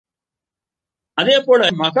அதே போல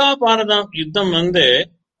மகாபாரதம் யுத்தம்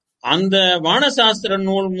அந்த வானசாஸ்திர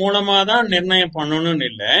நூல் மூலமா தான் நிர்ணயம் பண்ணணும்னு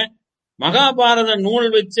இல்ல, மகாபாரத நூல்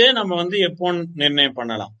வச்சே நம்ம எப்போ நிர்ணயம்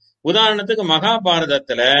பண்ணலாம். உதாரணத்துக்கு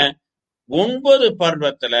மகாபாரதத்துல 9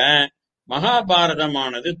 பர்வத்துல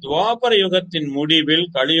மகாபாரதமானது துவாபர யுகத்தின் முடிவில்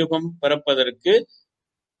கலியுகம் பிறப்பதற்கு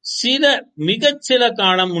மிகச்சில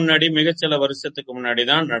காலம் முன்னாடி, மிகச்சில வருஷத்துக்கு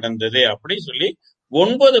முன்னாடிதான் நடந்தது அப்படி சொல்லி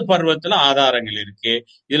 9 பர்வத்துல ஆதாரங்கள் இருக்கு.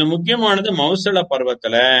 இதுல முக்கியமானது மௌசல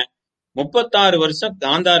பர்வத்துல 36 வருஷம்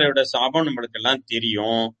காந்தாரியோட சாபம் நம்மளுக்கு எல்லாம்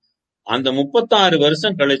தெரியும். அந்த 36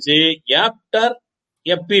 வருஷம் கழிச்சு after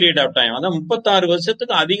a period of time, அதான் 36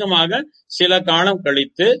 வருஷத்துக்கு அதிகமாக சில காலம்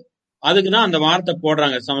கழித்து, அதுக்குதான் அந்த வார்த்தை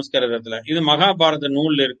போடுறாங்க சமஸ்கிருதத்துல. இது மகாபாரத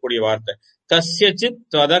நூல்ல இருக்கக்கூடிய வார்த்தை. கஸ்யசித்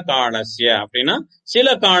துவத காலஸ்ய அப்படின்னா சில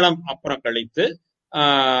காலம் அப்புறம் கழித்து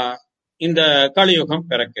இந்த கலியுகம்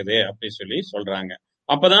பிறக்குது அப்படி சொல்லி சொல்றாங்க.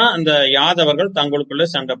 அப்பதான் அந்த யாதவர்கள் தங்களுக்குள்ள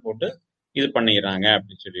சண்டை போட்டு இது பண்ணிடுறாங்க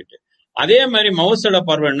அப்படி சொல்லிட்டு. அதே மாதிரி மௌசல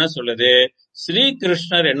பர்வம் என்ன சொல்லுது,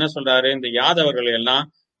 ஸ்ரீகிருஷ்ணர் என்ன சொல்றாரு, இந்த யாதவர்கள் எல்லாம்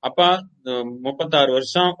அப்பா 36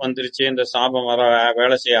 வருஷம் வந்துருச்சு, இந்த சாபம் வர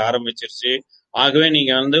வேலை செய்ய ஆரம்பிச்சிருச்சு, ஆகவே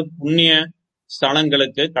நீங்க புண்ணிய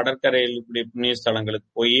ஸ்தலங்களுக்கு, கடற்கரையில் இப்படி புண்ணிய ஸ்தலங்களுக்கு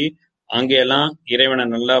போய் அங்கெல்லாம் இறைவனை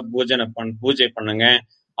நல்லா பூஜை பண்ணுங்க,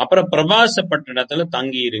 அப்புறம் பிரபாசப்பட்டினத்துல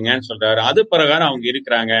தங்கி இருங்கன்னு சொல்றாரு. அது பிரகாரம் அவங்க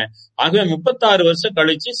இருக்கிறாங்க. ஆகவே 36 வருஷம்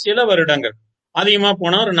கழிச்சு சில வருடங்கள், அதிகமா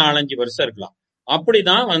போனா ஒரு 4-5 வருஷம் இருக்கலாம்,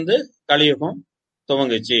 அப்படிதான் கலியுகம்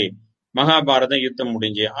துவங்குச்சு, மகாபாரதம் யுத்தம்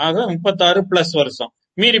முடிஞ்சு. ஆக 36 பிளஸ் வருஷம்,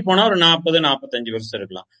 மீறி போனா ஒரு 40-45 வருஷம்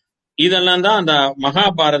இருக்கலாம். இதெல்லாம் தான் அந்த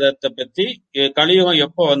மகாபாரதத்தை பத்தி. கலியுகம்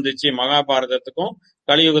எப்போ வந்துச்சு, மகாபாரதத்துக்கும்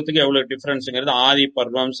கலியுகத்துக்கும் எவ்வளவு டிஃபரன்ஸ்ங்கிறது ஆதி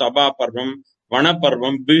பர்வம், சபா பர்வம்,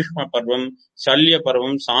 வனப்பர்வம், பீஷ்ம பர்வம், சல்ய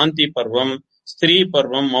பர்வம், சாந்தி பர்வம், ஸ்திரீ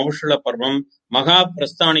பர்வம், மௌஷல பர்வம், மகா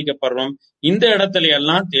பிரஸ்தானிக பர்வம், இந்த இடத்துல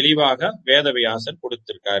எல்லாம் தெளிவாக வேதவியாசர்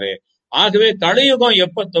கொடுத்திருக்காரு. ஆகவே கலியுகம்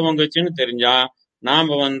எப்ப துவங்குச்சுன்னு தெரிஞ்சா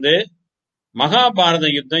நாம மகாபாரத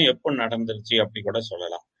யுத்தம் எப்போ நடந்துருச்சு அப்படி கூட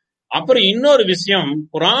சொல்லலாம். அப்புறம் இன்னொரு விஷயம்,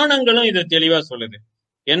 புராணங்களும் இதை தெளிவா சொல்லுது.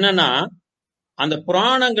 என்னன்னா, அந்த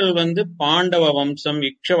புராணங்கள் பாண்டவ வம்சம்,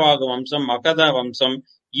 இக்ஷவாகு வம்சம், மகத வம்சம்,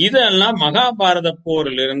 இதெல்லாம் மகாபாரத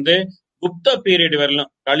போரிலிருந்து குப்த பீரியட்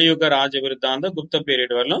வரலும், கலியுக ராஜவிருத்தாந்த குப்த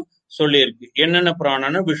பீரியட் வரலும் சொல்லியிருக்கு. என்னென்ன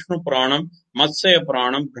புராணம்னா விஷ்ணு புராணம், மத்ஸ்ய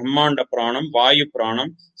புராணம், பிரம்மாண்ட புராணம், வாயு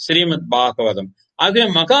புராணம், ஸ்ரீமத் பாகவதம். ஆகவே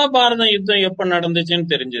மகாபாரத யுத்தம் எப்ப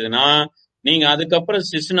நடந்துச்சுன்னு தெரிஞ்சதுன்னா, நீங்க அதுக்கப்புறம்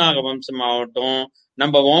சிசுநாக வம்சம் ஆகட்டும்,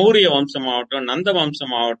 நம்ம மௌரிய வம்சம் ஆகட்டும், நந்த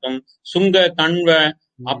வம்சம் ஆகட்டும், சுங்க, கண்வ,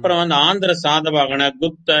 அப்புறம் ஆந்திர சாதவாகன,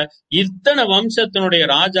 குப்த, இத்தனை வம்சத்தினுடைய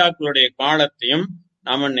ராஜாக்களுடைய காலத்தையும்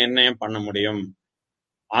நாம நிர்ணயம் பண்ண முடியும்.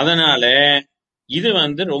 அதனால இது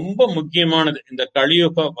ரொம்ப முக்கியமானது, இந்த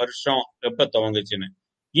கலியுக வருஷம் எப்ப துவங்குச்சுன்னு.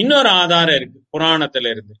 இன்னொரு ஆதாரம் இருக்கு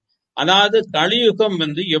புராணத்துல இருந்து. அதாவது கலியுகம்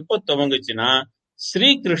எப்ப துவங்குச்சுன்னா,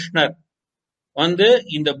 ஸ்ரீகிருஷ்ணர்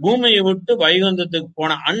இந்த பூமியை விட்டு வைகுந்தத்துக்கு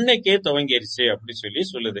போன அன்னைக்கே துவங்கிருச்சு அப்படி சொல்லி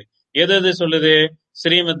சொல்லுது. எது சொல்லுது?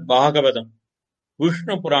 ஸ்ரீமத் பாகவதம்,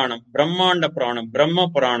 விஷ்ணு புராணம், பிரம்மாண்ட புராணம், பிரம்ம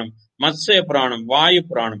புராணம், மத்ஸ்ய புராணம், வாயு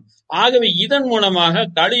புராணம். ஆகவே இதன் மூலமாக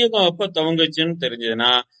கலியுகம் எப்ப துவங்குச்சுன்னு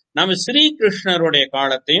தெரிஞ்சதுன்னா நம்ம ஸ்ரீகிருஷ்ணருடைய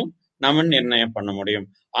காலத்தையும் நம்ம நிர்ணயம் பண்ண முடியும்.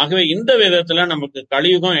 ஆகவே இந்த விதத்துல நமக்கு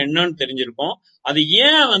கலியுகம் என்னன்னு தெரிஞ்சிருக்கோம். அது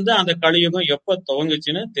ஏன் அந்த கலியுகம் எப்ப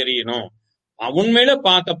துவங்குச்சுன்னு தெரியணும். உண்மையில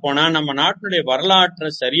பார்க்க போனா நம்ம நாட்டினுடைய வரலாற்றை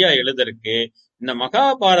சரியா எழுதற்கு இந்த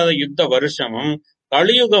மகாபாரத யுத்த வருஷமும்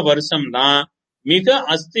கலியுக வருஷம் தான் மிக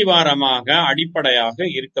அஸ்திவாரமாக அடிப்படையாக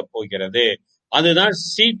இருக்க போகிறது. அதுதான்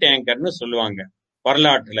சி டேங்கர்னு சொல்லுவாங்க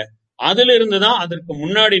வரலாற்றுல. அதுல இருந்துதான் அதற்கு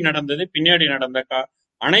முன்னாடி நடந்தது, பின்னாடி நடந்த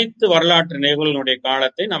அனைத்து வரலாற்று நிகழ்வுகளுடைய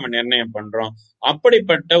காலத்தை நம்ம நிர்ணயம் பண்றோம்.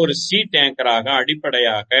 அப்படிப்பட்ட ஒரு சி டேங்கராக,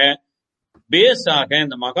 அடிப்படையாக, பேஸாக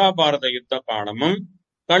இந்த மகாபாரத யுத்த காலமும்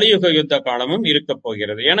கலியுக யுத்த காலமும் இருக்க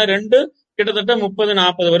போகிறது. ஏன்னா ரெண்டு கிட்டத்தட்ட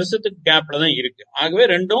 30-40 வருஷத்துக்கு கேப்ல தான் இருக்கு. ஆகவே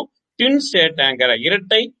ரெண்டும் ட்வின் ஸ்டேட் டேங்கர்,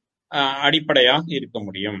 இரட்டை அடிப்படையாக இருக்க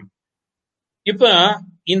முடியும். இப்ப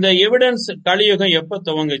இந்த எவிடன்ஸ் கலியுகம் எப்ப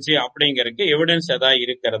துவங்குச்சு அப்படிங்கறதுக்கு எவிடன்ஸ் ஏதாவது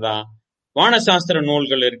இருக்கிறதா? வானசாஸ்திர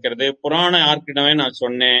நூல்கள் இருக்கிறது, புராண ஆர்க்கிடமே நான்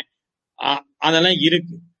சொன்னேன், அதெல்லாம்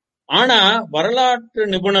இருக்கு. ஆனா வரலாற்று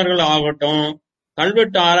நிபுணர்கள் ஆகட்டும்,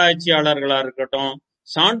 கல்வெட்டு ஆராய்ச்சியாளர்களா இருக்கட்டும்,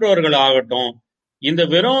 சான்றோர்கள் ஆகட்டும், இந்த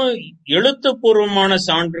வெறும் எழுத்துப்பூர்வமான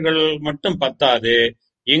சான்றுகள் மட்டும் பத்தாது,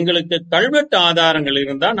 எங்களுக்கு கல்வெட்டு ஆதாரங்கள்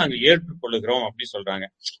இருந்தா நாங்க ஏற்றுக்கொள்ளுகிறோம் அப்படி சொல்றாங்க.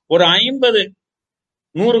 ஒரு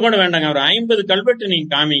 50-100 கூட வேண்டாங்க, ஒரு 50 கல்வெட்டு நீங்க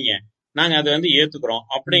காமிங்க, நாங்க அதை ஏத்துக்கிறோம்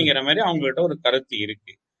அப்படிங்கிற மாதிரி அவங்ககிட்ட ஒரு கருத்து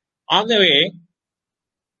இருக்கு. ஆகவே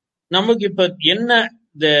நமக்கு இப்ப என்ன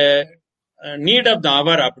இந்த நீட் ஆஃப் த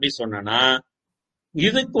அவர் அப்படி சொன்னா,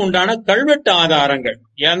 இதுக்கு உண்டான கல்வெட்டு ஆதாரங்கள்,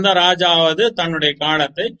 எந்த ராஜாவது தன்னுடைய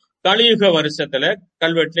காலத்தை கலியுக வருஷத்துல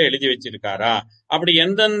கல்வெட்டுல எழுதி வச்சிருக்காரா, அப்படி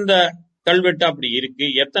எந்தெந்த கல்வெட்டு அப்படி இருக்கு,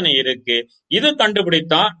 எத்தனை இருக்கு, இது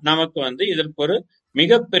கண்டுபிடித்தா நமக்கு இதற்கு ஒரு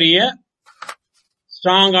மிகப்பெரிய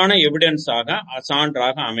ஸ்ட்ராங்கான எவிடன்ஸாக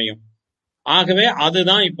சான்றாக அமையும். ஆகவே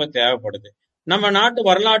அதுதான் இப்ப தேவைப்படுது. நம்ம நாட்டு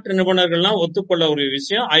வரலாற்று நிபுணர்கள்லாம் ஒத்துக்கொள்ள ஒரு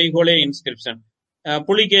விஷயம் ஐஹோலே இன்ஸ்கிரிப்ஷன்.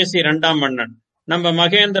 புலிகேசி 2ஆம் மன்னன் நம்ம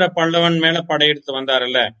மகேந்திர பல்லவன் மேல படையெடுத்து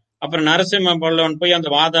வந்தாருல்ல, அப்புறம் நரசிம்ம பல்லவன் போய் அந்த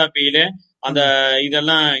வாதாபியில அந்த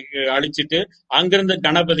இதெல்லாம் அழிச்சிட்டு அங்கிருந்து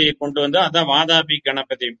கணபதியை கொண்டு வந்து அதான் வாதாபி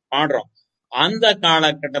கணபதி பாடுறோம். அந்த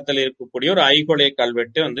காலகட்டத்தில் இருக்கக்கூடிய ஒரு ஐஹோலே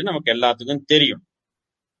கல்வெட்டு நமக்கு எல்லாத்துக்கும் தெரியும்.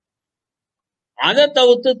 அதை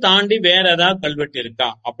தவிர்த்து தாண்டி வேற ஏதாவது கல்வெட்டு இருக்கா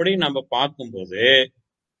அப்படின்னு நம்ம பார்க்கும்போது,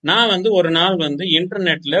 நான் ஒரு நாள்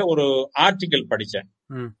இன்டர்நெட்ல ஒரு ஆர்டிகிள் படிச்சேன்.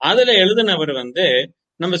 அதுல எழுதினவர்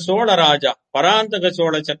நம்ம சோழராஜா பராந்தக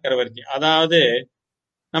சோழ சக்கரவர்த்தி, அதாவது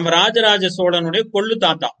நம்ம ராஜராஜ சோழனுடைய கொள்ளு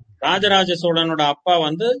தாத்தா. ராஜராஜ சோழனோட அப்பா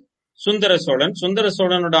சுந்தர சோழன், சுந்தர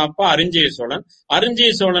சோழனோட அப்பா அரிஞ்சய சோழன்,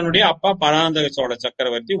 அரிஞ்சய சோழனுடைய அப்பா பராந்தக சோழ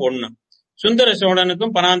சக்கரவர்த்தி 1. சுந்தர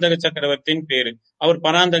சோழனுக்கும் பராந்தக சக்கரவர்த்தின்னு பேரு. அவர்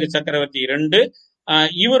பராந்தக சக்கரவர்த்தி 2.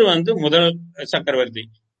 இவர் முதல் சக்கரவர்த்தி.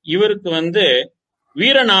 இவருக்கு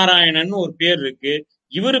வீரநாராயணன் ஒரு பேர் இருக்கு.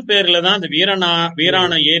 இவரு பேர்லதான் அந்த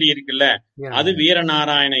வீராண ஏரி இருக்குல்ல, அது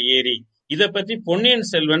வீரநாராயண ஏரி. இத பத்தி பொன்னியின்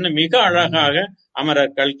செல்வன் மிக அழகாக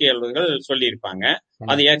அமரர் கல்கி அவர்கள் சொல்லியிருப்பாங்க.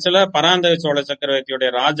 அது ஆக்சுவலா பராந்தக சோழ சக்கரவர்த்தியுடைய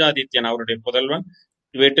ராஜாதித்யன் அவருடைய புதல்வன்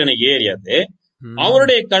வெட்டின ஏரி. அது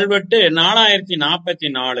அவருடைய கல்வெட்டு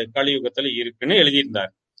 4044 கலியுகத்துல இருக்குன்னு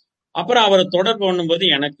எழுதியிருந்தார். அப்புறம் அவரை தொடர்பு பண்ணும்போது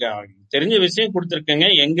எனக்கு தெரிஞ்ச விஷயம் கொடுத்திருக்கேங்க,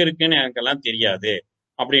 எங்க இருக்குன்னு எனக்கெல்லாம் தெரியாது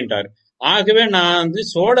அப்படின்ட்டாரு. ஆகவே நான்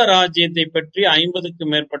சோழ ராஜ்யத்தை பற்றி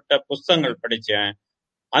 50க்கும் மேற்பட்ட புஸ்தகங்கள் படிச்சேன்.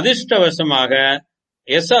 அதிர்ஷ்டவசமாக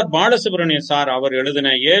எஸ்.ஆர். பாலசுப்ரமணியம் சார் அவர்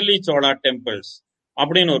எழுதின ஏர்லி சோழா டெம்பிள்ஸ்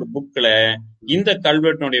அப்படின்னு ஒரு புக்ல இந்த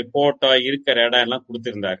கல்வெட்டினுடைய போட்டோ இருக்கிற இடம் எல்லாம்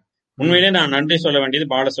கொடுத்திருந்தாரு. உண்மையிலே நான் நன்றி சொல்ல வேண்டியது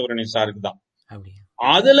பாலசுப்ரமணியம் சாருக்கு தான்.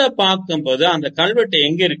 அதுல பார்க்கும்போது அந்த கல்வெட்டு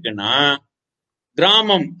எங்க இருக்குன்னா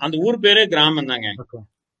கிராமம், அந்த ஊர் பேரே கிராமம் தாங்க.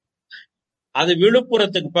 அது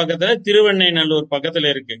விழுப்புரத்துக்கு பக்கத்துல திருவெண்ணைநல்லூர் பக்கத்துல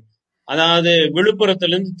இருக்கு. அதாவது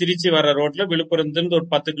விழுப்புரத்துல இருந்து திருச்சி வர்ற ரோட்ல விழுப்புரத்துல இருந்து ஒரு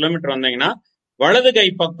 10 கிலோமீட்டர் வந்தீங்கன்னா வலது கை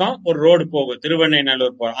பக்கம் ஒரு ரோடு போகும்,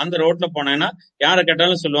 திருவெண்ணைநல்லூர் போகும். அந்த ரோட்ல போனீங்கன்னா யாரை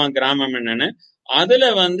கேட்டாலும் சொல்லுவாங்க கிராமம் என்னன்னு. அதுல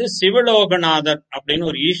சிவலோகநாதர் அப்படின்னு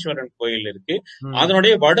ஒரு ஈஸ்வரன் கோயில் இருக்கு,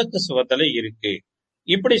 அதனுடைய வடக்கு சுவத்துல இருக்கு.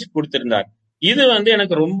 இப்படி கொடுத்திருந்தார். இது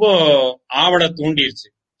எனக்கு ரொம்ப ஆவலை தூண்டிருச்சு.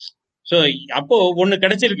 சோ அப்போ ஒண்ணு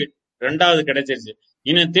கிடைச்சிருக்கு, 2வது கிடைச்சிருச்சு,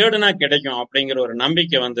 இன்னும் தேடுனா கிடைக்கும் அப்படிங்கிற ஒரு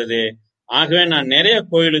நம்பிக்கை வந்தது. ஆகவே நான் நிறைய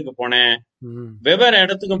கோயிலுக்கு போனேன், வெவ்வேறு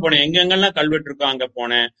இடத்துக்கும் போனேன், எங்கெங்கெல்லாம் கல்வெட்டு இருக்கோ அங்க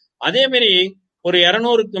போனேன். அதே மாதிரி ஒரு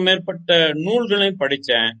 200க்கும் மேற்பட்ட நூல்களையும்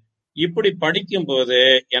படிச்சேன். இப்படி படிக்கும் போது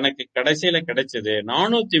எனக்கு கடைசியில கிடைச்சது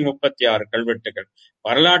 436 கல்வெட்டுகள்.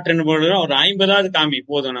 வரலாற்று நிபுணர்கள் ஒரு 50வது காமி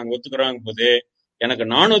போதும் நாங்க ஒத்துக்கிறோம் போது எனக்கு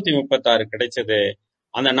 436 கிடைச்சது.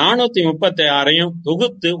 அந்த 436ஐயும்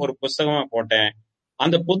தொகுத்து ஒரு புஸ்தகமா போட்டேன்.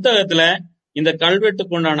 அந்த புத்தகத்துல இந்த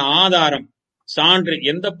கல்வெட்டுக்கு உண்டான ஆதாரம் சான்று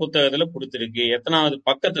எந்த புத்தகத்துல கொடுத்திருக்கு, எத்தனாவது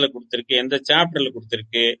பக்கத்துல கொடுத்திருக்கு, எந்த சாப்டர்ல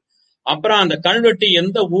கொடுத்திருக்கு, அப்புறம் அந்த கல்வெட்டு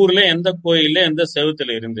எந்த ஊர்ல எந்த கோயில்ல எந்த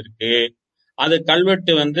செவுத்துல இருந்திருக்கு, அது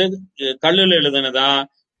கல்வெட்டு கல்லுல எழுதுனதா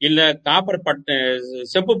இல்ல காப்பர்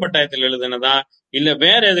செப்பு பட்டாயத்தில் எழுதுனதா இல்ல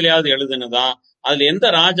வேற எதுலயாவது எழுதுனதா, அதுல எந்த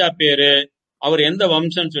ராஜா பேரு, அவர் எந்த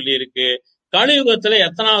வம்சம் சொல்லி இருக்கு, கலியுகத்துல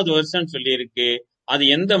எத்தனாவது வருஷம் சொல்லி இருக்கு, அது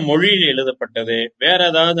எந்த மொழியில் எழுதப்பட்டது, வேற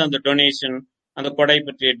ஏதாவது அந்த டொனேஷன் அந்த கொடை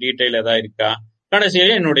பற்றிய டீட்டெயில் ஏதாவது இருக்கா,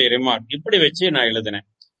 கடைசியில என்னுடைய ரிமார்க் இப்படி வச்சு நான் எழுதினேன்.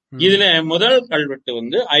 இதுல முதல்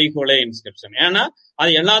கல்வெட்டு ஐஹோலே இன்ஸ்கிரிப்ஷன். ஏன்னா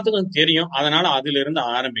அது எல்லாத்துக்கும் தெரியும், அதனால அதுல இருந்து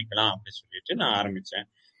ஆரம்பிக்கலாம் அப்படின்னு சொல்லிட்டு நான் ஆரம்பிச்சேன்.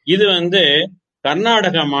 இது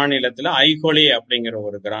கர்நாடக மாநிலத்துல ஐஹோலே அப்படிங்கிற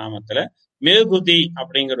ஒரு கிராமத்துல மேகுதி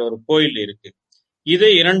அப்படிங்கிற ஒரு கோயில் இருக்கு. இது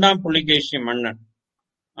 2ஆம் புலிகேசி மன்னன்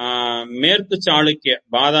மேற்கு சாளுக்கிய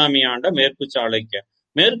பாதாமி ஆண்ட மேற்கு சாளுக்கிய.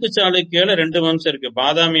 மேற்கு சாளுக்கியில 2 வம்சம் இருக்கு,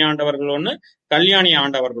 பாதாமி ஆண்டவர்கள் ஒண்ணு, கல்யாணி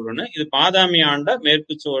ஆண்டவர்கள் ஒண்ணு. இது பாதாமி ஆண்ட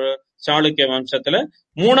மேற்கு சாளுக்கிய வம்சத்துல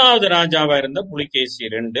 3வது ராஜாவா இருந்த புலிகேசி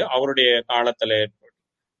 2 அவருடைய காலத்துல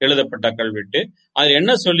எழுதப்பட்ட கல்வெட்டு. அது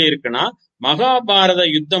என்ன சொல்லி இருக்குன்னா, மகாபாரத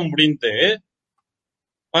யுத்தம் முடிந்து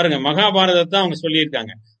பாருங்க, மகாபாரதத்தை அவங்க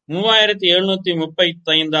சொல்லியிருக்காங்க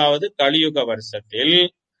 3735வது கலியுக வருஷத்தில்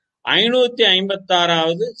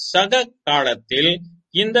 556வது சக காலத்தில்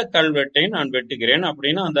இந்த கல்வெட்டை நான் வெட்டுகிறேன்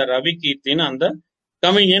அப்படின்னு அந்த ரவி கீர்த்தின்னு அந்த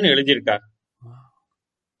கவிஞன் எழுதியிருக்கார்.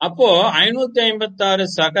 அப்போ 556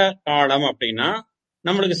 சக காலம் அப்படின்னா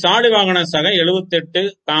நம்மளுக்கு சாலிவாகன சக 78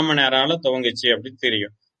 காமநேரால துவங்குச்சு அப்படின்னு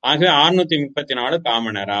தெரியும். ஆகவே 634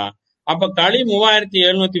 காமநேரா. அப்ப களி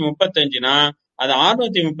 3735னா அது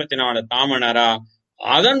 634 காமநேரா.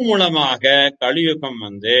 அதன் மூலமாக கலியுகம்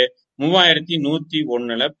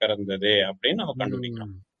 3101 பிறந்தது அப்படின்னு நம்ம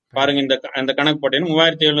கண்டுபிடிக்கிறோம். பாருங்க, இந்த கணக்கு போட்டீங்கன்னா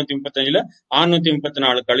 3735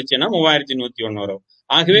 634 கழிச்சுன்னா 3101 வரும்.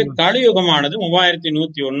 ஆகவே கலியுகமானது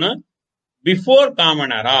 3101 பிஃபோர்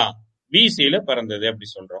காமன் எரா பிசியில பிறந்தது அப்படி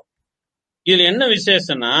சொல்றோம். இதுல என்ன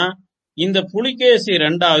விசேஷம்னா, இந்த புலிகேசி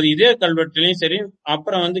 2வது இதே கல்வெட்டுலயும் சரி,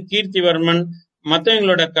 அப்புறம் கீர்த்திவர்மன்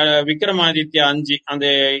மத்தவங்களோட விக்ரமாதித்யா 5 அந்த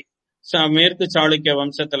மேற்கு சாளுக்கிய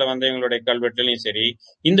வம்சத்துல வந்தவங்களுடைய கல்வெட்டுலயும் சரி,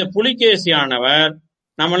 இந்த புலிகேசி ஆனவர்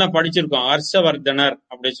நம்ம எல்லாம் படிச்சிருக்கோம். ஹர்ஷவர்தனர்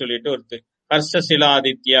அப்படி சொல்லிட்டு ஒருத்தர்,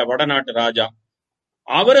 ஹர்ஷசிலாதித்யா வடநாட்டு ராஜா,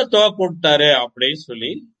 அவரை தோக்கிட்டாரு அப்படின்னு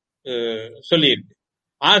சொல்லியிருக்கு.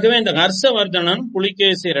 ஆகவே இந்த ஹர்ஷவர்தனும்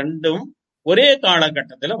புலிகேசி 2ம் ஒரே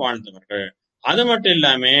காலகட்டத்துல வாழ்ந்தவர்கள். அது மட்டும்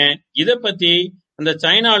இல்லாம இத பத்தி அந்த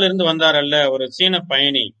சைனால இருந்து வந்தாரல்ல ஒரு சீன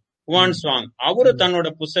பயணி குவான்ஸ்வாங், அவரு தன்னோட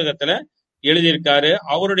புஸ்தகத்துல எழுதியிருக்காரு.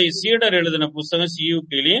 அவருடைய சீடர் எழுதின புஸ்தகம்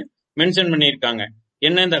சியூக்கிலையும் மென்ஷன் பண்ணியிருக்காங்க.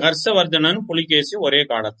 என்ன, இந்த ஹர்ஷவர்தனன் புலிகேசி ஒரே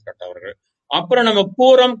காலகட்டவர்கள். அப்புறம் நம்ம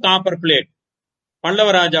கூரம் காப்பர் பிளேட்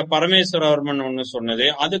பல்லவராஜா பரமேஸ்வரவர்மன் ஒண்ணு சொன்னது.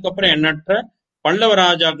 அதுக்கப்புறம் எண்ணற்ற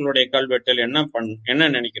பல்லவராஜாக்களுடைய கல்வெட்டில் என்ன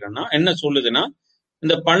நினைக்கிறேன்னா, என்ன சொல்லுதுன்னா,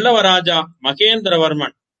 இந்த பல்லவராஜா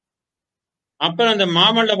மகேந்திரவர்மன், அப்புறம் அந்த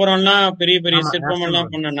மாமல்லபுரம் எல்லாம் பெரிய பெரிய சிற்பம் எல்லாம்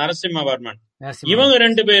பண்ண நரசிம்மவர்மன், இவங்க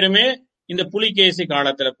 2 பேருமே இந்த புலிகேசி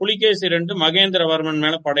காலத்துல, புலிகேசி 2 மகேந்திரவர்மன்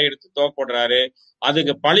மேல படையெடுத்து தோப்படுறாரு.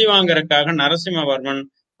 அதுக்கு பழி வாங்கறதுக்காக நரசிம்மவர்மன்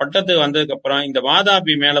பட்டத்துக்கு வந்ததுக்கு அப்புறம் இந்த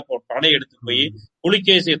வாதாபி மேல படையெடுத்து போய்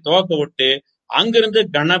புலிகேசியை தோக்க விட்டு அங்கிருந்து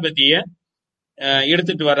கணபதிய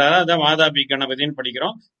எடுத்துட்டு வர்றாரு. அதான் வாதாபி கணபதினு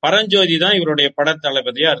படிக்கிறோம். பரஞ்சோதி தான் இவருடைய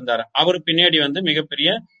படத்தளபதியா இருந்தாரு. அவரு பின்னாடி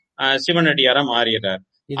மிகப்பெரிய சிவனடியாரா மாறிடுறாரு.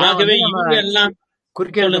 ஆகவே இவங்க எல்லாம்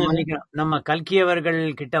நம்ம கல்கியவர்கள்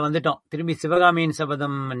கிட்ட வந்துட்டோம். திரும்பி சிவகாமியின்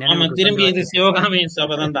சபதம், திரும்பி இது சிவகாமியின்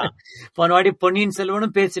சபதம் தான். போன வாட்டி பொன்னியின்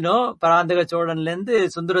செல்வனும் பேசினோம். பராந்தக சோழன்ல இருந்து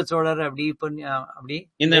சுந்தர சோழர் அப்படி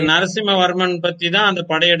இந்த நரசிம்மவர்மன் பத்தி தான் அந்த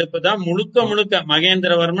படையெடுப்பு தான் முழுக்க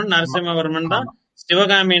மகேந்திரவர்மன் நரசிம்மவர்மன் தான்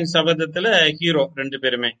சிவகாமியின் சபதத்துல ஹீரோ 2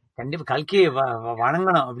 பேருமே. கண்டிப்பா கல்கி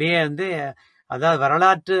வணங்கணும். அப்படியே அதாவது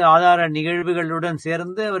வரலாற்று ஆதார நிகழ்வுகளுடன்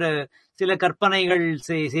சேர்ந்து ஒரு சில கற்பனைகள்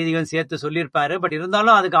செய்திகள் சேர்த்து சொல்லியிருப்பாரு. பட்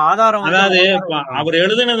இருந்தாலும் அதுக்கு ஆதாரம், அதாவது அவர்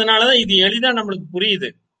எழுதுனதுனாலதான் இது எளிதா நம்மளுக்கு புரியுது.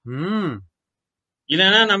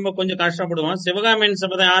 இல்லைன்னா நம்ம கொஞ்சம் கஷ்டப்படுவோம். சிவகாமியின்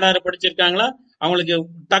சபதம் யாரு படிச்சிருக்காங்களோ அவங்களுக்கு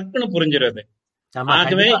டக்குன்னு புரிஞ்சிருது.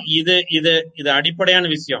 ஆகவே இது அடிப்படையான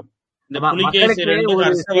விஷயம். இந்த புலிகேசி 2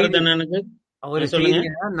 ஹர்ஷவர்தனனுக்கு ஒரு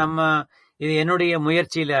சொல்லுங்க. நம்ம இது என்னுடைய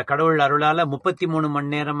முயற்சியில கடவுள் அருளால 33 மணி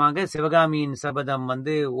நேரமாக சிவகாமியின் சபதம்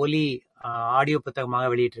ஒலி ஆடியோ புத்தகமாக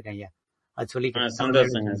வெளியிட்டிருக்கேன். அது சொல்லி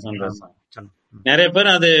சந்தோஷம். நிறைய பேர்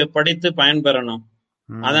அது படித்து பயன்பெறணும்.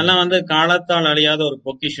 அதெல்லாம் காலத்தால் அழியாத ஒரு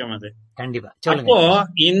பொக்கிஷம் அது. கண்டிப்பா. அப்போ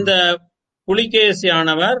இந்த புலிகேசி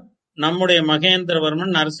ஆனவர் நம்முடைய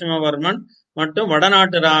மகேந்திரவர்மன் நரசிம்மவர்மன் மற்றும்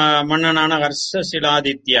வடநாட்டு மன்னனான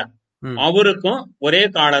ஹர்ஷசிலாதித்யா அவருக்கும் ஒரே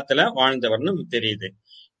காலத்துல வாழ்ந்தவர்னு தெரியுது.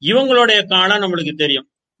 இவங்களுடைய காலம் நம்மளுக்கு தெரியும்,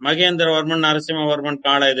 மகேந்திரவர்மன் நரசிம்மவர்மன்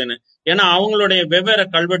காலம் எதுன்னு. ஏன்னா அவங்களுடைய வெவ்வேறு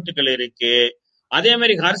கல்வெட்டுகள் இருக்கு. அதே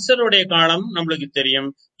மாதிரி ஹர்ஷருடைய காலம் நம்மளுக்கு தெரியும்,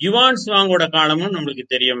 யுவான் சுவாங்கோட காலமும் நம்மளுக்கு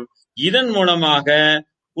தெரியும். இதன் மூலமாக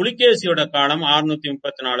புலிகேசியோட காலம்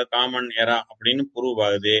 634 காமன் எரா அப்படின்னு ப்ரூவ்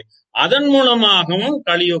ஆகுது. அதன் மூலமாகவும்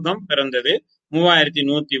கலியுகம் பிறந்தது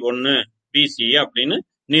 3101 பிசி அப்படின்னு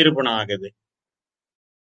நிரூபணம் ஆகுது.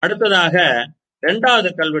 அடுத்ததாக 2வது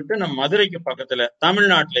கல்வெட்டு நம்ம மதுரைக்கு பக்கத்துல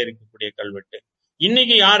தமிழ்நாட்டுல இருக்கக்கூடிய கல்வெட்டு.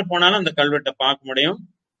 இன்னைக்கு யார் போனாலும் அந்த கல்வெட்டை பார்க்க முடியும்.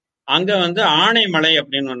 அங்க ஆனைமலை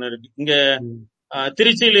அப்படின்னு ஒண்ணு இருக்கு. இங்க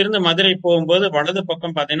திருச்சியில இருந்து மதுரை போகும்போது வலது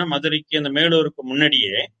பக்கம் பாத்தீங்கன்னா மதுரைக்கு அந்த மேலூருக்கு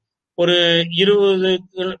முன்னாடியே ஒரு 20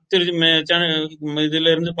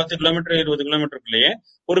 இதுல இருந்து 10 கிலோமீட்டர் 20 கிலோமீட்டருக்குள்ளேயே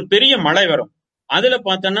ஒரு பெரிய மலை வரும். அதுல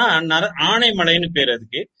பார்த்தோன்னா ஆனைமலைன்னு பேரு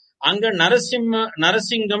அதுக்கு. அங்க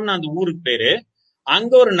நரசிங்கம்னு அந்த ஊருக்கு பேரு.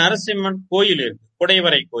 அங்க ஒரு நரசிம்மன் கோயில் இருக்கு,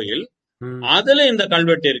 குடைவரை கோயில். அதுல இந்த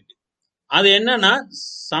கல்வெட்டு இருக்கு. அது என்னன்னா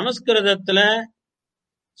சமஸ்கிருதத்துல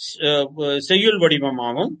செய்யுள்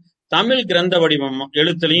வடிவமாகவும் தமிழ் கிரந்த வடிவம்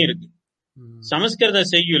எழுத்துலயும் இருக்கு. சமஸ்கிருத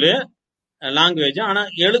செய்யுள் லாங்குவேஜ், ஆனா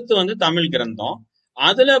எழுத்து தமிழ் கிரந்தம்.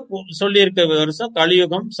 அதுல சொல்லி இருக்க வருஷம்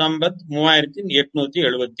கலியுகம் சம்பத்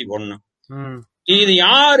 3871. இது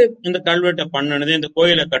யாரு இந்த கல்வெட்டை பண்ணுனது, இந்த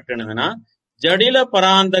கோயிலை கட்டுனதுன்னா ஜடில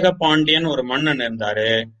பராந்தக பாண்டியன் ஒரு மன்னன் இருந்தாரு.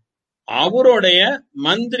 அவருடைய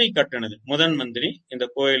மந்திரி கட்டுனது, முதன் மந்திரி இந்த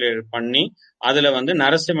கோயிலை பண்ணி அதுல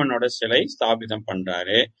நரசிம்மனோட சிலை ஸ்தாபிதம்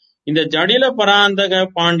பண்றாரு. இந்த ஜடில பராந்தக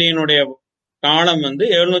பாண்டியனுடைய காலம்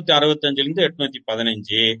 765 இருந்து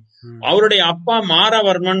 815. அவருடைய அப்பா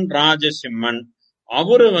மாரவர்மன் ராஜசிம்மன்,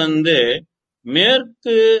 அவரு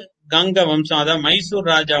மேற்கு கங்க வம்சம், அதாவது மைசூர்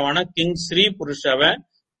ராஜாவான கிங் ஸ்ரீ புருஷவை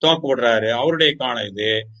தோக்க விடுறாரு. அவருடைய காலம்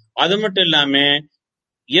இது. அது மட்டும் இல்லாம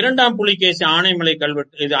இரண்டாம் புலிகேசி ஆனைமலை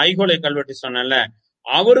கல்வெட்டு, இது ஐகோலை கல்வெட்டு சொன்னல,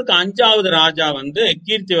 அவருக்கு 5வது ராஜா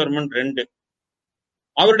கீர்த்திவர்மன் 2,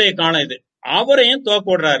 அவருடைய காலம் இது. அவரையும் தோக்க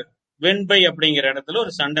விடுறாரு. வெண்பை அப்படிங்கிற இடத்துல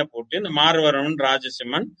ஒரு சண்டை போட்டு இந்த மாரவர்மன்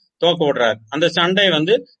ராஜசிம்மன் தோக்க விடுறாரு. அந்த சண்டை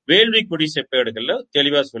வேள்விக்குடி செப்பேடுகள்ல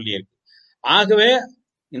தெளிவா சொல்லியிருக்கு. ஆகவே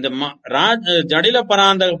இந்த ஜடில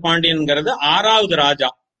பராந்தக பாண்டியன்கிறது 6வது ராஜா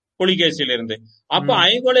புலிகேசியில இருந்து. அப்ப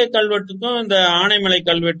ஐகோலை கல்வெட்டுக்கும் இந்த ஆனைமலை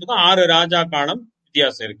கல்வெட்டுக்கும் 6 ராஜா காலம்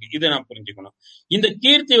வித்தியாசம் இருக்கு. இதை நான் புரிஞ்சுக்கணும். இந்த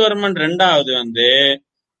கீர்த்திவர்மன் 2வது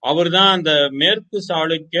அவர் தான் அந்த மேற்கு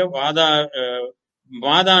சாளுக்கிய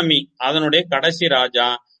வாதாமி அதனுடைய கடைசி ராஜா.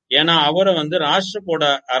 ஏன்னா அவரை ராஷ்டிரகூட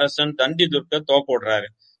அரசன் தண்டி துர்க்க தோக்க விடுறாரு.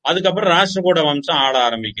 அதுக்கப்புறம் ராஷ்டிரகூட வம்சம் ஆள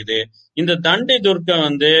ஆரம்பிக்குது. இந்த தண்டி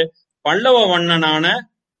துர்க்க பல்லவ வண்ணனான,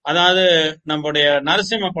 அதாவது நம்முடைய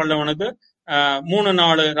நரசிம்ம பல்லவனுக்கு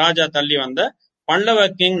 3-4 ராஜா தள்ளி வந்த பல்லவ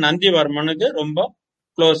கிங் நந்திவர்மனுக்கு ரொம்ப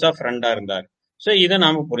க்ளோஸா ஃப்ரெண்டா இருந்தார். சோ இதை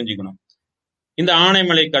நாம புரிஞ்சுக்கணும். இந்த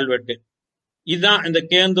ஆனைமலை கல்வெட்டு இதுதான் இந்த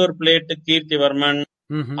கேந்தூர் பிளேட்டு கீர்த்திவர்மன்.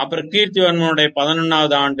 அப்புறம் கீர்த்திவர்மனுடைய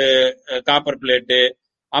 11வது ஆண்டு காப்பர் பிளேட்டு.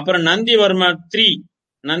 அப்புறம் நந்திவர்மன் 3,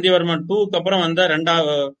 நந்திவர்மன் 2க்கு அப்புறம்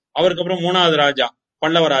அவருக்கு அப்புறம் 3வது ராஜா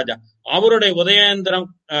பல்லவ ராஜா, அவருடைய உதயேந்திரம்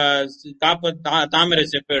தாமிரை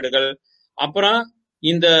செப்பேடுகள். அப்புறம்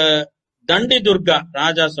இந்த தண்டி துர்கா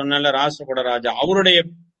ராஜா சொன்ன ராஷ்டிரகூட ராஜா, அவருடைய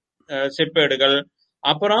செப்பேடுகள்.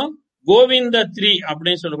 அப்புறம் கோவிந்த 3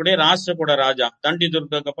 அப்படின்னு சொல்லக்கூடிய ராஷ்டிரகூட ராஜா, தண்டி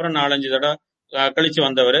துர்காக்கு அப்புறம் 4-5 தடவை கழிச்சு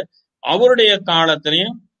வந்தவர், அவருடைய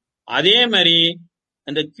காலத்திலையும். அதே மாதிரி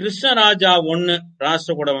இந்த கிருஷ்ணராஜா 1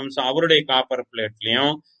 ராஷ்டிரகூட வம்சம், அவருடைய காப்பர்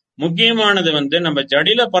பிளேட்லயும் முக்கியமானது நம்ம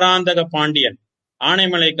ஜடில பராந்தக பாண்டியன்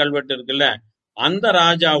ஆனைமலை கல்வெட்டு இருக்குல்ல, அந்த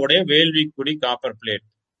ராஜாவுடைய வேள்விக்குடி காப்பர் பிளேட்.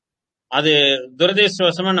 அது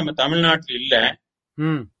துரதிர்ஷ்டவசமா நம்ம தமிழ்நாட்டில் இல்ல,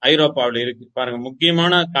 ஐரோப்பாவில் இருக்கு. பாருங்க,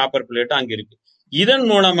 முக்கியமான காப்பர் பிளேட் அங்க இருக்கு. இதன்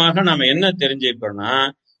மூலமாக நம்ம என்ன தெரிஞ்சுக்கணும்னா,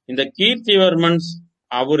 இந்த கீர்த்திவர்மன்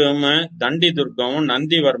அவரும் தண்டி துர்க்கமும்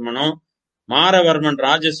நந்திவர்மனும் மாரவர்மன்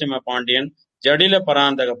ராஜசிம்ம பாண்டியன் ஜடில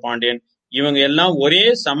பராந்தக பாண்டியன் இவங்க எல்லாம் ஒரே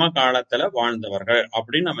சம காலத்துல வாழ்ந்தவர்கள்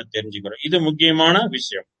அப்படின்னு நம்ம தெரிஞ்சுக்கிறோம். இது முக்கியமான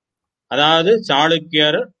விஷயம். அதாவது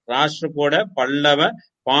சாளுக்கியர், ராஷ்டிரகூட, பல்லவ,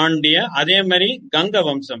 பாண்டிய, அதே மாதிரி கங்க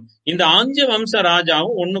வம்சம், இந்த 5 வம்ச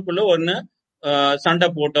ராஜாவும் ஒண்ணுக்குள்ள ஒண்ணு சண்டை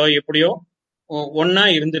போட்டோ எப்படியோ ஒன்னா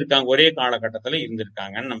இருந்திருக்காங்க, ஒரே காலகட்டத்துல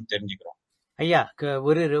இருந்திருக்காங்கன்னு நம்ம தெரிஞ்சுக்கிறோம். ஐயா,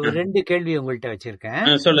 ஒரு 2 கேள்வி உங்கள்கிட்ட வச்சிருக்கேன்.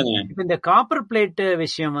 சொல்லுங்க. இப்ப இந்த காப்பர் பிளேட்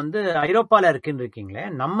விஷயம் ஐரோப்பால இருக்குன்னு இருக்கீங்களே,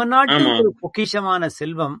 நம்ம நாட்டுக்கு பொக்கிஷமான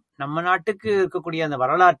செல்வம், நம்ம நாட்டுக்கு இருக்கக்கூடிய அந்த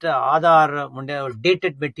வரலாற்று ஆதாரம்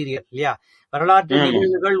டேட்டட் மெட்டீரியல் இல்லையா, வரலாற்று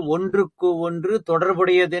நிகழ்வுகள் ஒன்றுக்கு ஒன்று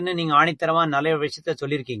தொடர்புடையதுன்னு நீங்க ஆணித்தரமா நல்ல விஷயத்த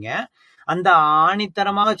சொல்லியிருக்கீங்க. அந்த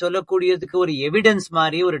ஆணித்தரமாக சொல்லக்கூடியதுக்கு ஒரு எவிடன்ஸ்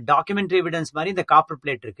மாதிரி, ஒரு டாக்குமெண்ட்ரி எவிடன்ஸ் மாதிரி இந்த காப்பர்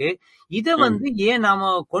பிளேட் இருக்கு. இத ஏன்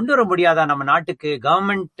நாம கொண்டு வர முடியாதா நம்ம நாட்டுக்கு?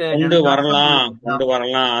 கவர்மெண்ட் கொண்டு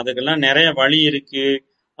வரலாம், அதுக்கெல்லாம் நிறைய வழி இருக்கு.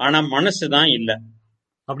 ஆனா மனசுதான் இல்ல.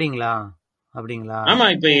 அப்படிங்களா? ஆமா,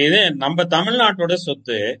 இப்ப இது நம்ம தமிழ்நாட்டோட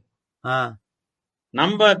சொத்து.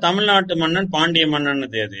 நம்ம தமிழ்நாட்டு மன்னன் பாண்டிய மன்னன்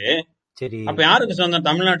அது. சரி, அப்ப யாருக்கு சொந்தம்?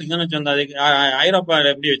 தமிழ்நாட்டுக்கு தானே சொந்தம். அதுக்கு ஐரோப்பால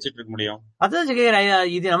எப்படி வச்சிட்டு இருக்க முடியும்? அதான்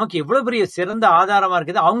இது நமக்கு எவ்வளவு பெரிய சிறந்த ஆதாரமா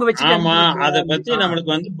இருக்குது. அவங்க வச்சு, ஆமா, அத பத்தி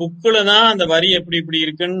நம்மளுக்கு புக்குல தான் அந்த வரி எப்படி இப்படி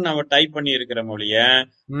இருக்குன்னு நம்ம டைப் பண்ணி இருக்கிற மொழிய,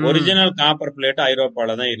 ஒரிஜினல் காப்பர் பிளேட்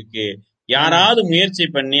ஐரோப்பால தான் இருக்கு. யாராவது முயற்சி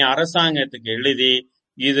பண்ணி அரசாங்கத்துக்கு எழுதி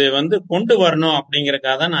இது கொண்டு வரணும்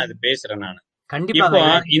அப்படிங்கறக்காக தான் நான் இது பேசுறேன். நான் கண்டிப்பா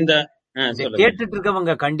இந்த கேட்டுட்டு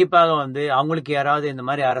இருக்கவங்க கண்டிப்பாக அவங்களுக்கு யாராவது இந்த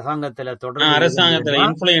மாதிரி அரசாங்கத்துல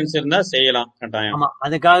இன்ஃப்ளூயன்ஸ் இருந்தா செய்யலாம். ஆமா,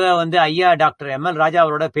 அதுக்காக ஐயா டாக்டர் M.L.Raja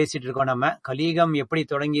அவரோட பேசிட்டு இருக்கோம். நம்ம கலியுகம் எப்படி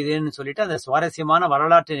தொடங்கியதுன்னு சொல்லிட்டு அந்த சுவாரஸ்யமான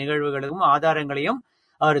வரலாற்று நிகழ்வுகளுக்கும் ஆதாரங்களையும்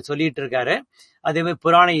அவர் சொல்லிட்டு இருக்காரு. அதே மாதிரி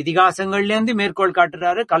புராண இதிகாசங்கள்ல இருந்து மேற்கோள்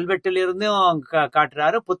காட்டுறாரு, கல்வெட்டுல இருந்தும்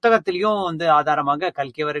காட்டுறாரு, புத்தகத்திலையும் ஆதாரமாக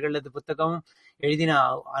கல்கியவர்களது புத்தகம் எழுதின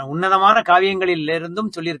உன்னதமான காவியங்களில்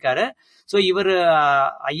இருந்தும் சொல்லியிருக்காரு. சோ இவர்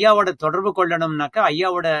ஐயாவோட தொடர்பு கொள்ளணும்னாக்கா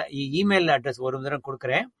ஐயாவோட இமெயில் அட்ரஸ் ஒரு தடவை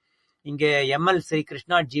கொடுக்குறேன். இங்க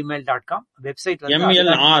mlsrikrishna@gmail.com வெப்சைட்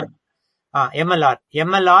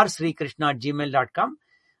mlr@gmail.com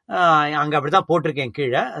அங்க அப்படிதான் போட்டிருக்கேன்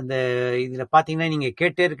கீழே. அந்த இதுல பாத்தீங்கன்னா நீங்க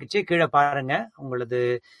கேட்டே இருக்குச்சு, கீழே பாருங்க, உங்களது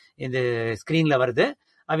இந்த ஸ்கிரீன்ல வருது.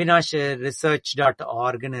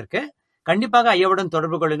 avinash.research.org இருக்கு. கண்டிப்பாக ஐயாவுடன்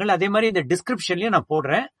தொடர்பு கொள்ளுங்கள். அதே மாதிரி இந்த டிஸ்கிரிப்ஷன்லயும் நான்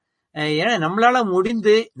போடுறேன். ஏன்னா நம்மளால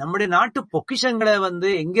முடிந்து நம்முடைய நாட்டு பொக்கிஷங்களை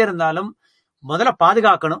எங்க இருந்தாலும் முதல்ல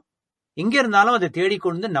பாதுகாக்கணும், எங்க இருந்தாலும் அதை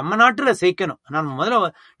தேடிக்கொண்டு நம்ம நாட்டுல சேர்க்கணும். நம்ம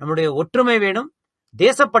முதல்ல நம்முடைய ஒற்றுமை வேணும்,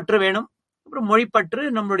 தேசப்பற்று வேணும், அப்புறம் மொழிப்பற்று,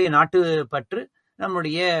 நம்மளுடைய நாட்டு பற்று,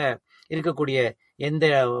 நம்முடைய இருக்கக்கூடிய எந்த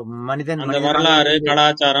மனிதன் வரலாறு,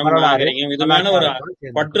 கலாச்சாரம், நாகரிகம், இது மேல ஒரு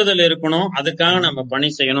பற்றுதல் இருக்கணும். அதுக்காக நம்ம பணி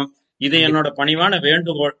செய்யணும். இது என்னோட பணிவான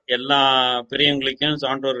வேண்டுகோள் எல்லா பெரியவங்களுக்கும்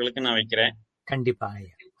சான்றோர்களுக்கும் நான் வைக்கிறேன். கண்டிப்பா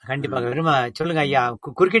ஐயா, கண்டிப்பாக. விரும்ப சொல்லுங்க ஐயா,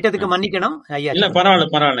 குறுக்கிட்டதுக்கு மன்னிக்கணும் ஐயா. இல்ல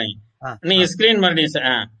பரவாயில்ல. நீங்க ஸ்கிரீன்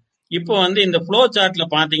மறுபடியும் இப்போ இந்த ஃப்ளோ சார்ட்ல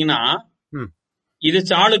பாத்தீங்கன்னா இது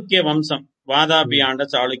சாளுக்கிய வம்சம், வாதாபி ஆண்ட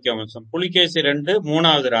சாளுக்கிய வம்சம். புலிகேசி 2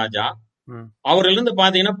 3வது ராஜா. அவர்ல இருந்து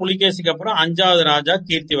பாத்தீங்கன்னா புலிகேசிக்கு அப்புறம் 5வது ராஜா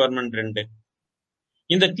கீர்த்திவர்மன் 2.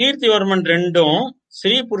 இந்த கீர்த்திவர்மன் 2ம்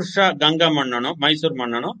ஸ்ரீ புருஷா கங்கா மன்னனும் மைசூர்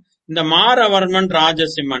மன்னனும் இந்த மாரவர்மன்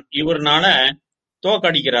ராஜசிம்மன் இவர்னால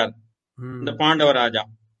தோக்கடிக்கிறார் இந்த பாண்டவ ராஜா.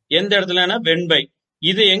 எந்த இடத்துலன்னா வெண்பை.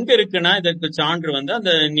 இது எங்க இருக்குன்னா இதற்கு சான்று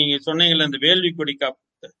அந்த நீங்க சொன்னீங்கல்ல இந்த வேள்விக்குடி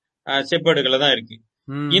செப்பேடுகளை தான் இருக்கு.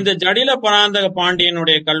 இந்த ஜடில பராந்தக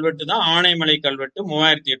பாண்டியனுடைய கல்வெட்டு தான் ஆனைமலை கல்வெட்டு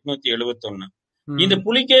 3871. இந்த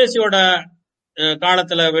புலிகேசியோட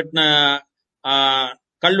காலத்துல வெட்டின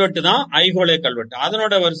கல்வெட்டு தான் ஐஹோலே கல்வெட்டு.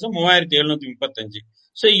 அதனோட வருஷம் 3735.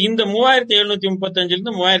 சோ இந்த 3735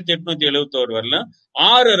 இருந்து 3871 வரல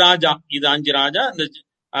 6 ராஜா. இது 5 ராஜா, இந்த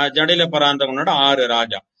ஜடில பராந்தகனோட 6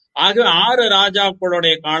 ராஜா. ஆகவே 6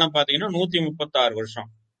 ராஜாக்களுடைய காலம் பாத்தீங்கன்னா 136 வருஷம்.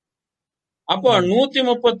 அப்போ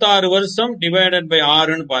 136 வருஷம் டிவைடட் பை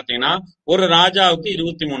 6ன்னு பாத்தீங்கன்னா ஒரு ராஜாவுக்கு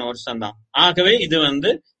 23 வருஷம் தான். ஆகவே இது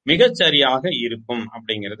மிகச்சரியாக இருக்கும்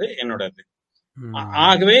அப்படிங்கிறது என்னோடது.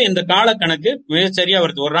 ஆகவே இந்த கால கணக்கு மிகச்சரியா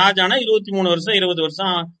வருது. ஒரு ராஜானா 23 வருஷம் 20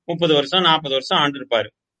 வருஷம் 30 வருஷம் 40 வருஷம் ஆண்டிருப்பாரு.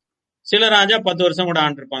 சில ராஜா 10 வருஷம் கூட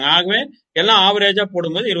ஆண்டிருப்பாங்க. ஆகவே எல்லாம் ஆவரேஜா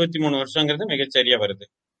போடும்போது 23 வருஷங்கிறது மிகச்சரியா வருது.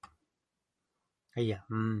 ஐயா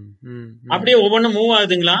அப்படியே ஒவ்வொன்னும் மூவ்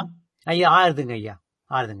ஆகுதுங்களா ஐயா? ஆகுதுங்க ஐயா,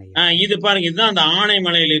 ஆகுதுங்க ஐயா. இது பாருங்க, இதுதான் அந்த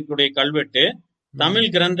ஆனைமலையில் இருக்கக்கூடிய கல்வெட்டு. தமிழ்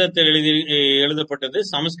கிரந்தத்தில் எழுதப்பட்டது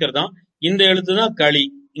சமஸ்கிருதம். இந்த எழுத்துதான் களி.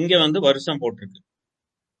 இங்க வருஷம் போட்டிருக்கு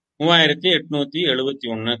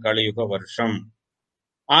 3871 கலியுக வருஷம்.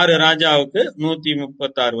 6 ராஜாவுக்கு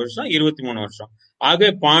 136 வருஷம் 23 வருஷம். ஆகவே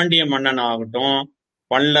பாண்டிய மன்னன் ஆகட்டும்,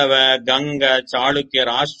 பல்லவ, கங்க, சாளுக்கியர்,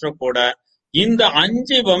 ராஷ்டிரகூட, இந்த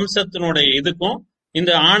 5 வம்சத்தினுடைய இதுக்கும்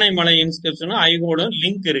இந்த ஆனைமலை இன்ஸ்கிரிப்ஷனும் ஐகோடும்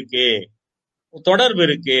லிங்க் இருக்கு, தொடர்பு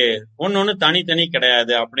இருக்கு. ஒன்னொன்னு தனித்தனி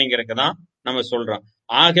கிடையாது அப்படிங்கறதுதான் நம்ம சொல்றோம்.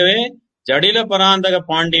 ஆகவே ஜடில பராந்தக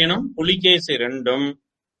பாண்டியனும் புலிகேசி 2ம்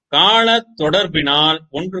கால தொடர்பினால்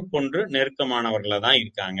ஒன்றுக்கொன்று நெருக்கமானவர்களா தான்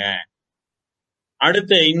இருக்காங்க.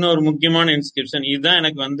 அடுத்து இன்னொரு முக்கியமான இன்ஸ்கிரிப்ஷன் இதுதான்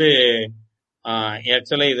எனக்கு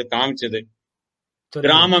ஆக்சுவலா இது காமிச்சது.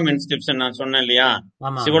 கிராமம் இன்ஸ்கிரிப்ஷன் நான் சொன்னேன் இல்லையா,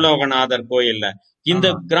 சிவலோகநாதர் கோயில்ல. இந்த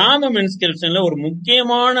கிராமம் இன்ஸ்கிரிப்ஷன்ல ஒரு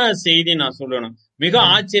முக்கியமான செய்தி நான் சொல்லணும். மிக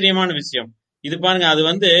ஆச்சரியமான விஷயம் இது பாருங்க. அது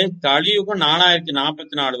கலியுகம்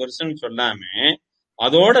 4044 வருஷம் சொல்லாம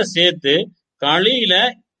அதோட சேர்த்து களியில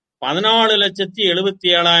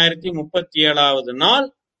 14,77,037வது நாள்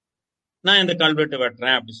நான் இந்த கல்வெட்டு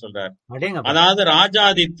வெட்டுறேன் அப்படி சொல்றாரு. அதாவது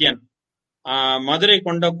ராஜாதித்யன் மதுரை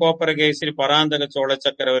கொண்ட கோப்பரகேசரி பராந்தக சோழ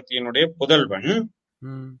சக்கரவர்த்தியினுடைய புதல்வன்,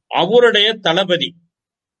 அவருடைய தளபதி,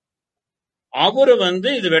 அவரு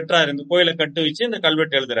இது வெட்டுறாரு. இந்த கோயிலை கட்டு வச்சு இந்த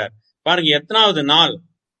கல்வெட்டு எழுதுறாரு. பாருங்க எத்தனாவது நாள்.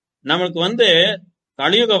 நம்மளுக்கு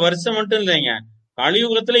கலியுக வருஷம் மட்டும் இல்லைங்க,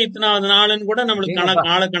 கலியுகத்துல இத்தனாவது நாள்னு கூட நம்மளுக்கு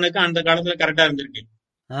கால கணக்கு அந்த காலத்துல கரெக்டா இருந்திருக்கு.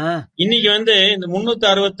 இன்னைக்கு இந்த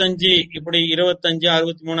 365 இப்படி 25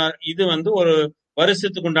 63 இது ஒரு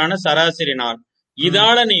வருஷத்துக்கு உண்டான சராசரி நாள்.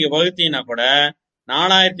 இதால நீங்க வகுத்தீங்கன்னா கூட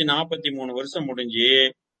 4043 வருஷம் முடிஞ்சு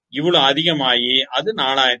இவ்வளவு அதிகமாயி அது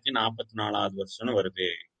 4044வது வருஷம்னு வருது.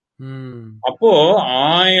 அப்போ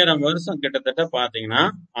 1000 வருஷம் கிட்டத்தட்ட பாத்தீங்கன்னா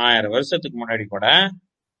 1000 வருஷத்துக்கு முன்னாடி கூட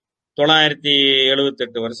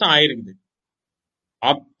 978 வருஷம் ஆயிருக்குது.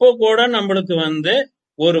 அப்போ கூட நம்மளுக்கு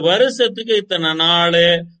ஒரு வருஷத்துக்கு இத்தனை நாள்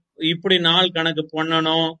இப்படி நாள் கணக்கு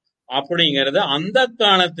பண்ணணும் அப்படிங்கறது அந்த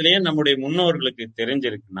காலத்திலேயே நம்முடைய முன்னோர்களுக்கு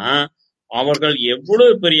தெரிஞ்சிருக்குன்னா அவர்கள்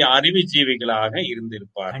எவ்வளவு பெரிய அறிவுஜீவிகளாக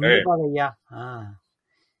இருந்திருப்பார்கள்.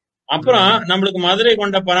 அப்புறம் நம்மளுக்கு மதுரை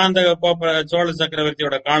கொண்ட பராந்தக சோழ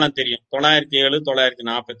சக்கரவர்த்தியோட காலம் தெரியும், 907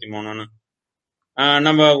 943.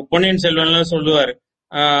 நம்ம பொன்னியின் செல்வன் சொல்லுவாரு,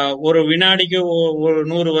 ஒரு வினாடிக்கு ஒரு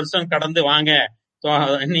 100 வருஷம் கடந்து வாங்க,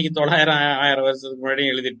 இன்னைக்கு 900-1000 வருஷத்துக்கு முன்னாடி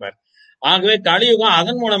எழுதியிருப்பாரு. ஆகவே கலியுகம்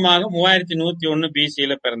அதன் மூலமாக 3101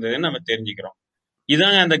 பிசியில பிறந்ததுன்னு நம்ம தெரிஞ்சுக்கிறோம்.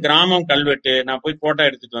 இதாங்க அந்த கிராமம் கல்வெட்டு. நான் போய் போட்டோ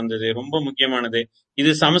எடுத்துட்டு வந்தது, ரொம்ப முக்கியமானது.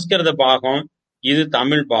 இது சமஸ்கிருத பாகம், இது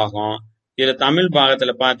தமிழ் பாகம். இதுல தமிழ்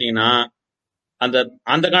பாகத்துல பாத்தீங்கன்னா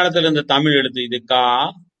அந்த காலத்துல இருந்த தமிழ் எழுத்து இது கா,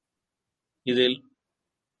 இது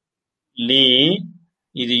லீ,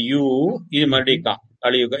 இது யூ, இது மறுபடியும் கா,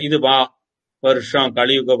 கலியுக. இது வா வருஷம்,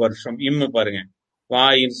 கலியுக வருஷம். இம்மு பாருங்க, வா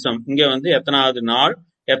இன்சம். இங்க எத்தனாவது நாள்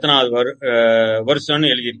எத்தனாவது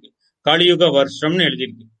வருஷம்னு எழுதியிருக்கு, கலியுக வருஷம்னு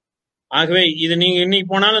எழுதியிருக்கு. ஆகவே இது நீங்க இன்னைக்கு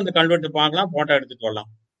போனாலும் இந்த கல்வெட்டு பார்க்கலாம், போட்டோ எடுத்துட்டு வரலாம்.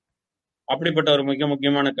 அப்படிப்பட்ட ஒரு மிக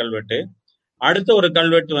முக்கியமான கல்வெட்டு. அடுத்த ஒரு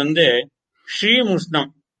கல்வெட்டு ஸ்ரீமுஷ்ணம்.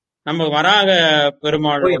 நம்ம வராக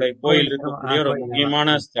பெருமாளுடைய கோயில் கோயில் இருக்கக்கூடிய ஒரு கோயில்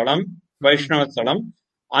முக்கியமான ஸ்தலம், வைஷ்ணவ ஸ்தலம்.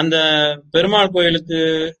 அந்த பெருமாள் கோயிலுக்கு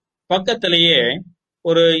பக்கத்திலேயே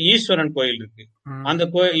ஒரு ஈஸ்வரன் கோயில் இருக்கு. அந்த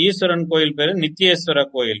ஈஸ்வரன் கோயில் பேரு நித்தியேஸ்வர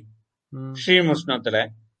கோயில், ஸ்ரீமுஷ்ணத்துல.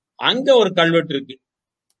 அங்க ஒரு கல்வெட்டு இருக்கு.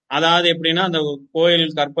 அதாவது எப்படின்னா, அந்த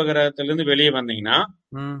கோயில் கற்பகிரகத்திலிருந்து வெளியே வந்தீங்கன்னா,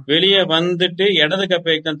 வெளியே வந்துட்டு இடது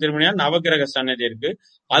கப்பைக்கம் திரும்பினா நவகிரக சன்னதி இருக்கு.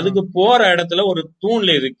 அதுக்கு போற இடத்துல ஒரு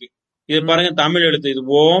தூண்ல இருக்கு. இது பாருங்க, தமிழ் எழுத்து. இது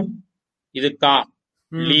ஓம், இது கா,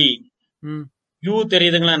 லீ, யூ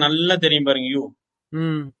தெரியுதுங்களா? நல்லா தெரியும் பாருங்க, யூ.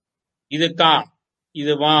 இது கா,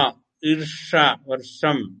 இது வா, இர்ஷ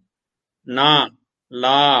வருஷம், நா,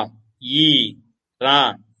 லா, ஈ, ரா,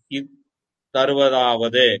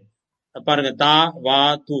 இத்60வது. பாருங்க, தா, வா,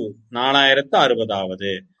 து 4060வது.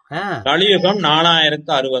 கலியுகம்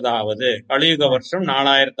 4060வது. கலியுக வருஷம்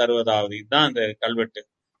 4060வது. இதுதான் அந்த கல்வெட்டு.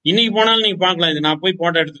 இன்னைக்கு போனாலும் நீங்க பாக்கலாம். இது நான் போய்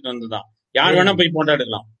போட்டோ எடுத்துட்டு வந்துதான். யார் வேணா போய் போட்டோ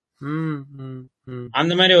எடுக்கலாம்.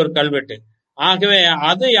 அந்த மாதிரி ஒரு கல்வெட்டு. ஆகவே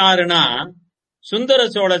அது யாருன்னா, சுந்தர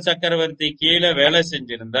சோழ சக்கரவர்த்தி கீழே வேலை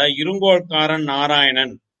செஞ்சிருந்த இருங்கோள்காரன்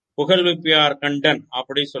நாராயணன், புகழ்விப்பியார் கண்டன்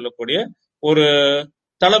அப்படி சொல்லக்கூடிய ஒரு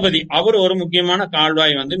தளபதி. அவர் ஒரு முக்கியமான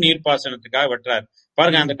கால்வாய் நீர்ப்பாசனத்துக்காக வெட்டுறாரு.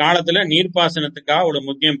 பாருங்க, அந்த காலத்துல நீர்ப்பாசனத்துக்காக ஒரு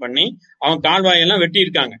முக்கியம் பண்ணி அவங்க கால்வாய் எல்லாம் வெட்டி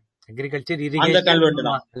இருக்காங்க. அந்த கல்வெட்டு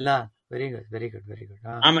தான். Very good, very good, very good.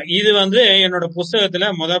 ஆமா, இது என்னோட புஸ்தகத்துல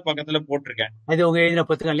முதல் பக்கத்துல போட்டிருக்கேன். அது உங்க எழுதின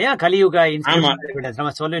புத்தகம் இல்லையா? கலியுகா. ஆமா,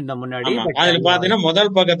 நம்ம சொல்லிருந்தோம் முன்னாடி. அதுல பாத்தீங்கன்னா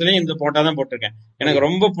முதல் பக்கத்துலயும் இந்த போட்டோ தான் போட்டிருக்கேன். எனக்கு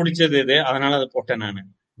ரொம்ப பிடிச்சது இது, அதனால அதை போட்டேன் நானு.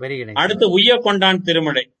 அடுத்து உய்ய கொண்டான்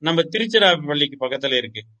திருமலை, நம்ம திருச்சிராப்பள்ளிக்கு பக்கத்துல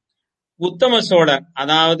இருக்கு. உத்தம சோழர்,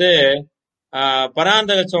 அதாவது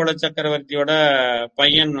பராந்தக சோழ சக்கரவர்த்தியோட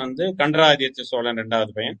பையன் கண்டராதித்ய சோழன்,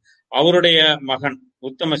 2வது பையன். அவருடைய மகன்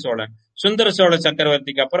உத்தம சோழன். சுந்தர சோழ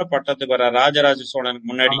சக்கரவர்த்திக்கு அப்புறம் பட்டத்துக்கு வர ராஜராஜ சோழனுக்கு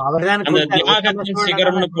முன்னாடி அந்த தியாகத்தின்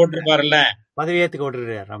சிகரம்னு போட்டிருப்பாருல்ல, பதவியேத்துக்கு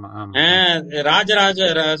ஓட்டுறாரு. ராஜராஜ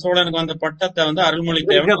சோழனுக்கு வந்த பட்டத்தை அருள்மொழி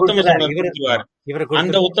தேவன் உத்தம சோழன் கொடுத்துருவாரு.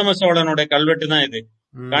 அந்த உத்தம சோழனுடைய கல்வெட்டு தான் இது.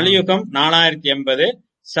 கலியுகம் 4080,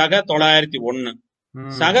 சக 901.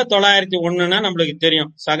 சக 901ன்னா நம்மளுக்கு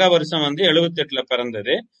தெரியும். சக வருஷம் 78ல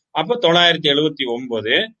பிறந்தது. அப்ப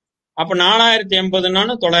 979. அப்ப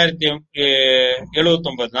 4080னாலும்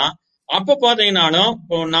 979 தான். அப்ப பாத்தீங்கன்னாலும்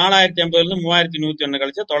 4080 3101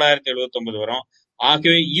 கழிச்சு 979 வரும்.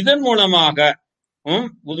 ஆகவே இதன் மூலமாக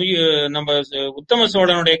நம்ம உத்தம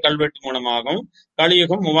சோழனுடைய கல்வெட்டு மூலமாகவும்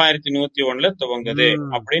கலியுகம் 3101 துவங்குது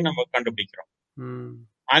அப்படின்னு நம்ம கண்டுபிடிக்கிறோம்.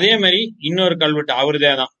 அதே மாதிரி இன்னொரு கல்வெட்டு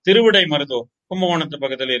அவருதே தான், திருவிடை மருதூர், கும்பகோணத்து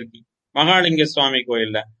பக்கத்துல இருக்கு, மகாலிங்க சுவாமி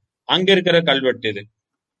கோயில்ல. அங்க இருக்கிற கல்வெட்டு இது.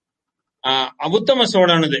 உத்தம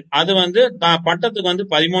சோழனது. அது பட்டத்துக்கு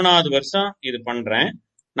 13வது வருஷம் இது பண்றேன்,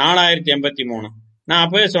 4083. நான்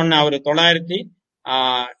அப்பவே சொன்னேன், அவரு 900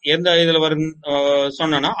 எந்த இதுல வரும்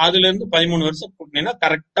சொன்னா அதுல இருந்து 13 வருஷம் கூட்டினீங்கன்னா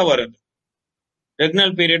கரெக்டா வருது.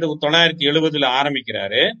 ரெக்னல் பீரியட் 970ல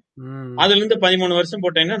ஆரம்பிக்கிறாரு. அதுல இருந்து 13 வருஷம்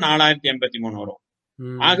போட்டீங்கன்னா 4083 வரும்.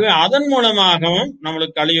 ஆகவே அதன் மூலமாகவும்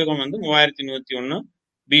நம்மளுக்கு கலியுகம் 3101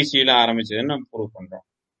 பிசியில ஆரம்பிச்சதுன்னு நம்ம ப்ரூவ் பண்றோம்.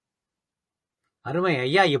 அருமை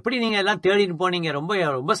ஐயா, எப்படி நீங்க எல்லாம் தேடின்னு போனீங்க? ரொம்ப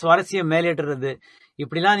ரொம்ப சுவாரஸ்யம் மேலேற்றுறது.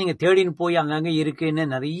 இப்படிலாம் நீங்க தேடின்னு போய் அங்கங்க இருக்குன்னு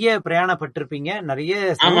நிறைய பிரயாணப்பட்டிருப்பீங்க. நிறைய.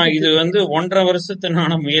 ஆமா, இது 1.5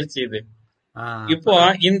 வருஷத்தினான முயற்சி இது. இப்போ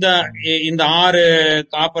இந்த 6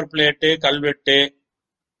 காப்பர் பிளேட்டு கல்வெட்டு,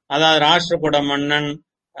 அதாவது ராஷ்டிரகூட மன்னன்,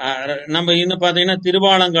 நம்ம இன்னும் பாத்தீங்கன்னா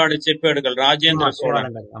திருவாலங்காடு செப்பேடுகள், ராஜேந்திர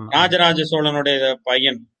சோழன், ராஜராஜ சோழனுடைய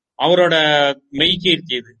பையன், அவரோட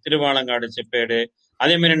மெய்கீர்த்தி இது திருவாலங்காடு செப்பேடு.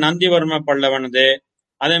 அதே மாதிரி நந்திவர்ம பல்லவனது,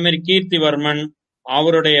 அதே மாதிரி கீர்த்திவர்மன்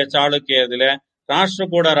அவருடைய சாளுக்கிய இதுல,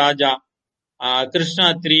 ராஷ்டிரகூட ராஜா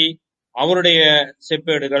கிருஷ்ணாத்ரி அவருடைய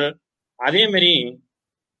செப்பேடுகள். அதே மாதிரி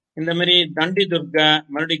இந்த மாதிரி தண்டி துர்கா,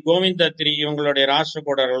 மறுபடியும் கோவிந்தத்ரி இவங்களுடைய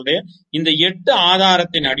ராஷ்டிரகூடர்களுடைய இந்த 8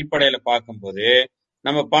 ஆதாரத்தின் அடிப்படையில பார்க்கும்போது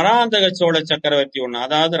நம்ம பராந்தக சோழ சக்கரவர்த்தி ஒண்ணு,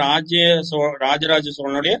 அதாவது ராஜராஜ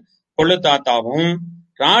சோழனுடைய கொள்ளு தாத்தாவும்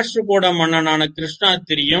ராஷ்டிரகூட மன்னனான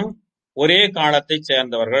கிருஷ்ணாத்திரியும் ஒரே காலத்தை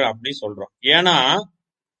சேர்ந்தவர்கள் அப்படி சொல்றோம். ஏன்னா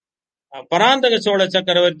பராந்தக சோழ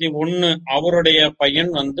சக்கரவர்த்தி 1 அவருடைய பையன்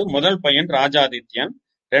முதல் பையன் ராஜாதித்யன்,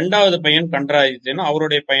 2வது பையன் கண்டராதித்யன்,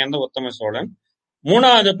 அவருடைய பையன் தான் உத்தம சோழன்,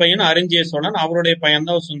 3வது பையன் அரிஞ்சிய சோழன், அவருடைய பையன்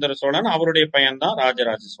தான் சுந்தர சோழன், அவருடைய பையன் தான்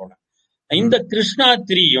ராஜராஜ சோழன். இந்த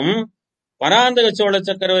கிருஷ்ணாத்திரியும் பராந்தக சோழ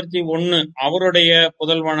சக்கரவர்த்தி 1 அவருடைய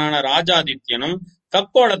புதல்வனான ராஜாதித்யனும்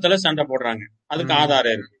தக்கோலத்துல சண்டை போடுறாங்க. அதுக்கு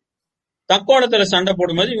ஆதாரம் இருக்கு. தக்கோலத்துல சண்டை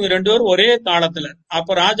போடும்போது இவங்க 2 பேரும் ஒரே காலத்துல,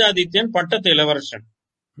 அப்ப ராஜாதித்யன் பட்டத்து இளவரசன்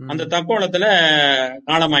அந்த தக்கோலத்துல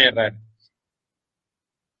காலமாயிடுறாரு.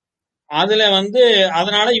 அதுல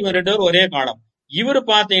அதனால இவங்க 2 பேரும் ஒரே காலம். இவரு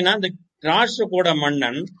பாத்தீங்கன்னா இந்த ராஷ்டிரகூட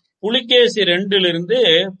மன்னன் புலிகேசி 2ல இருந்து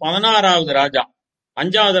 16வது ராஜா.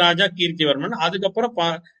 5வது ராஜா கீர்த்திவர்மன். அதுக்கப்புறம்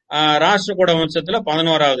ராஷ்டிரகூட வம்சத்துல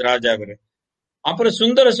 11வது ராஜா இவரு. அப்புறம்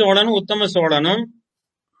சுந்தர சோழனும் உத்தம சோழனும்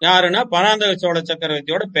யாருன்னா பராந்தக சோழ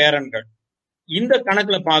சக்கரவர்த்தியோட பேரன்கள். இந்த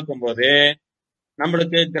கணக்குல பார்க்கும்போது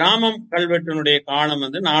நம்மளுக்கு கிராமம் கல்வெட்டினுடைய காலம்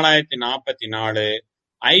 4044,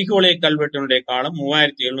 ஐகோலை கல்வெட்டினுடைய காலம்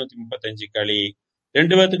 3735 களி.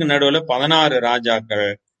 2 பேத்துக்கு நடுவுல 16 ராஜாக்கள்.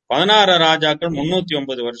 16 ராஜாக்கள்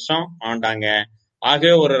 309 வருஷம் ஆண்டாங்க.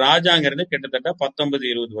 ஆகவே ஒரு ராஜாங்கிறது கிட்டத்தட்ட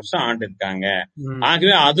 19-20 வருஷம் ஆண்டு இருக்காங்க.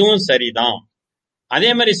 ஆகவே அதுவும் சரிதான். அதே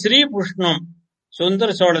மாதிரி ஸ்ரீபுஷ்ணம் சுந்தர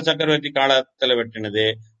சோழ சக்கரவர்த்தி காலத்துல வெட்டினது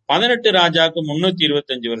 18 ராஜாவுக்கு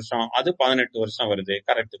 325 வருஷம், அது 18 வருஷம் வருது,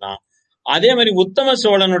 கரெக்ட் தான். அதே மாதிரி உத்தம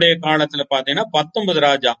சோழனுடைய காலத்துல பாத்தீங்கன்னா 19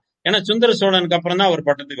 ராஜா, ஏன்னா சுந்தர சோழனுக்கு அப்புறம் தான் அவர்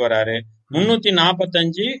பட்டத்துக்கு வராரு.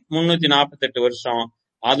 345 348 வருஷம்,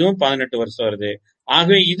 அதுவும் 18 வருஷம் வருது.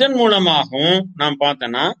 ஆகவே இதன் மூலமாகவும் நாம்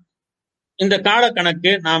பார்த்தோம்னா இந்த கால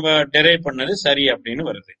கணக்கு நாம டெரைவ் பண்ணது சரி அப்படின்னு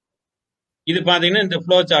வருது. இது பாத்தீங்கன்னா இந்த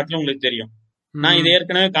ஃப்ளோ சார்ட்ல உங்களுக்கு தெரியும். நான் இது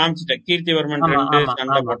ஏற்கனவே காமிச்சிட்டேன். கீர்த்திவர்மன் 2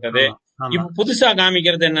 சண்டை போட்டது. இப்ப புதுசா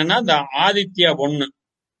காமிக்கிறது என்னன்னா இந்த ஆதித்யா 1,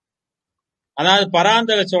 அதாவது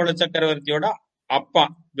பராந்தக சோழ சக்கரவர்த்தியோட அப்பா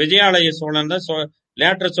விஜயாலய சோழன் தான்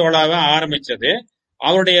லேட்டர் சோழாவை ஆரம்பிச்சது.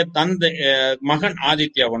 அவருடைய தந்தை மகன்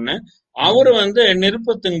ஆதித்யா 1, அவரு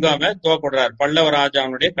நிருப்பத்துங்காவை தோக்கப்படுறார். பல்லவ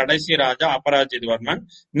ராஜாவுடைய கடைசி ராஜா அபராஜிதவர்மன்.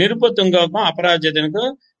 நிருப்பத்துங்காவுக்கும்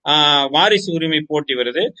அபராஜிதனுக்கும் வாரிசு உரிமை போட்டி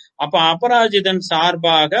வருது. அப்ப அபராஜிதன்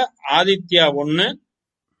சார்பாக ஆதித்யா 1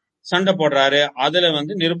 சண்டை போடுறாரு. அதுல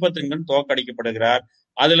நிருப்பத்துங்கன் தோக்கடிக்கப்படுகிறார்.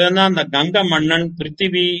 அதுல இருந்தா அந்த கங்க மன்னன்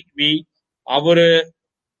பிருத்திவி அவரு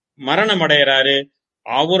மரணம் அடைகிறாரு.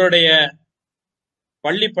 அவருடைய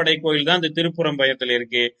பள்ளிப்படை கோயில் தான் இந்த திருப்புறம்பயத்துல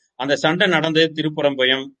இருக்கு. அந்த சண்டை நடந்தது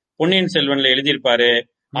திருப்புறம்பயம். பொன்னியின் செல்வன்ல எழுதியிருப்பாரு.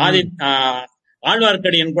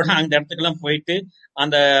 ஆழ்வார்க்கடியன் கூட அந்த இடத்துக்கு எல்லாம் போயிட்டு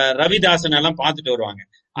அந்த ரவிதாசன் எல்லாம் பார்த்துட்டு வருவாங்க.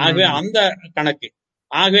 ஆகவே அந்த கணக்கு.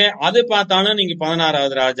 ஆகவே அது பார்த்தாலும் நீங்க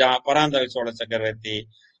 16வது ராஜா பராந்தக சோழ சக்கரவர்த்தி.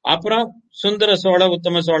 அப்புறம் சுந்தர சோழ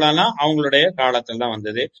உத்தம சோழலாம் அவங்களுடைய காலத்துல தான்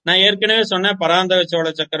வந்தது. நான் ஏற்கனவே சொன்னேன் பராந்தக சோழ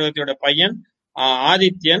சக்கரவர்த்தியோட பையன்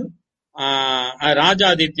ஆதித்யன்,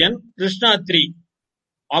 ராஜாதித்யன் கிருஷ்ணா 3,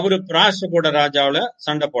 அவரு ராஷ்டிரகூட ராஜாவில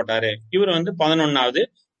சண்டை போட்டாரு. இவர் 11வது.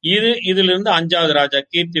 இதுல இருந்து 5வது ராஜா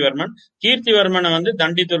கீர்த்திவர்மன். கீர்த்திவர்மனை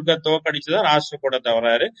தண்டி துர்க்க தோக்கடிச்சுதான் ராஷ்டிரகூடத்தை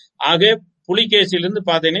வர்றாரு. ஆகவே புலிகேசியிலிருந்து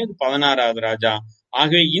பாத்தீங்கன்னா இது 16வது ராஜா.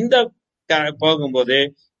 ஆகவே இந்த போகும்போது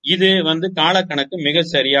இது காலக்கணக்கு மிக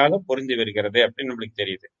சரியாக பொருந்தி வருகிறது அப்படின்னு நம்மளுக்கு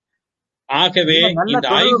தெரியுது. ஆகவே இந்த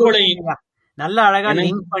ஐகோலை நல்ல அழகா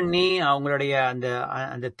லிங்க் பண்ணி அவங்களுடைய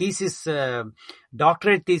அந்த தீசிஸ்,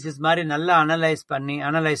 டாக்டரேட் தீசிஸ் மாதிரி நல்லா அனலைஸ்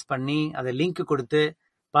பண்ணி அதை லிங்க் கொடுத்து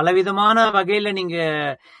பலவிதமான வகையில நீங்க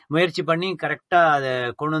முயற்சி பண்ணி கரெக்டா அதை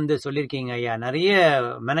கொண்டு சொல்லிருக்கீங்க ஐயா. நிறைய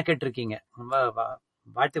மெனக்கெட்டு இருக்கீங்க. ரொம்ப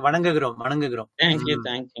வாழ்த்து வணங்குகிறோம்.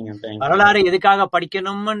 வரலாறு எதுக்காக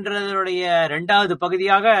படிக்கணும்ன்றதுடைய 2வது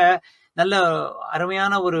பகுதியாக நல்ல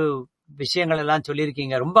அருமையான ஒரு விஷயங்கள் எல்லாம்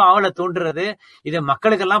சொல்லியிருக்கீங்க. ரொம்ப ஆவலை தூண்டுறது. இது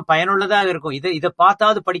மக்களுக்கெல்லாம் பயனுள்ளதாக இருக்கும். இதை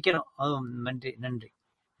பார்த்தாவது படிக்கணும். நன்றி.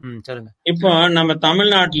 சொல்லுங்க. இப்போ நம்ம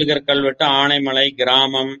தமிழ்நாட்டில் இருக்கிற கல்வெட்டு ஆனைமலை,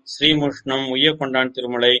 கிராமம், ஸ்ரீமுஷ்ணம், உய்யக்கொண்டான்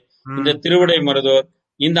திருமலை, இந்த திருவிடை மருதூர்,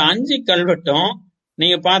 இந்த 5 கல்வெட்டும்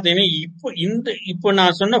நீங்க பாத்தீங்கன்னா இப்போ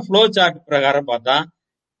நான் சொன்ன ஃப்ளோ சார்ட் பிரகாரம் பார்த்தா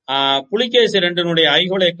புலிகேசி 2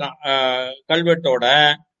 ஐகோலை கல்வெட்டோட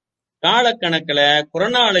காலக்கணக்குல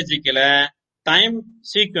குரோனாலஜிக்கல டைம்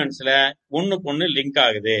சீக்வன்ஸ்ல ஒண்ணுக்கு ஒண்ணு லிங்க்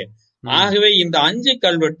ஆகுது. ஆகவே இந்த 5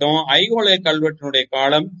 கல்வெட்டும் ஐகோலை கல்வெட்டினுடைய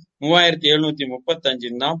காலம்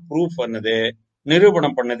 3735 தான் ப்ரூஃப் பண்ணுது,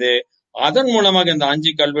 நிரூபணம் பண்ணுது. அதன் மூலமாக இந்த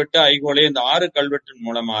 5 கல்வெட்டு ஐகோலை இந்த 6 கல்வெட்டின்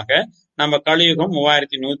மூலமாக நம்ம கலியுகம்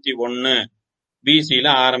 3101 பிசில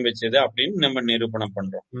ஆரம்பிச்சது அப்படின்னு நம்ம நிரூபணம்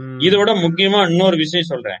பண்றோம். இதோட முக்கியமா இன்னொரு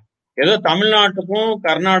விஷயம் சொல்றேன். ஏதோ தமிழ்நாட்டுக்கும்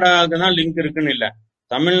கர்நாடகாவுக்கும் தான் லிங்க் இருக்குன்னு இல்ல,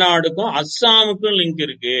 தமிழ்நாடுக்கும் அஸ்ஸாமுக்கும் லிங்க்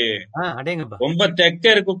இருக்கு. ரொம்ப தெற்க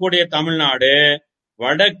இருக்கக்கூடிய தமிழ்நாடு,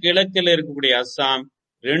 வடகிழக்கில் இருக்கக்கூடிய அஸ்ஸாம்,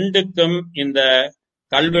 2க்கும் இந்த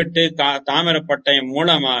கல்வெட்டு தாமிரப்பட்டயம்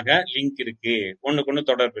மூலமாக லிங்க் இருக்கு, ஒண்ணுக்கு ஒண்ணு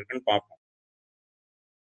தொடர்பு இருக்குன்னு பார்ப்போம்.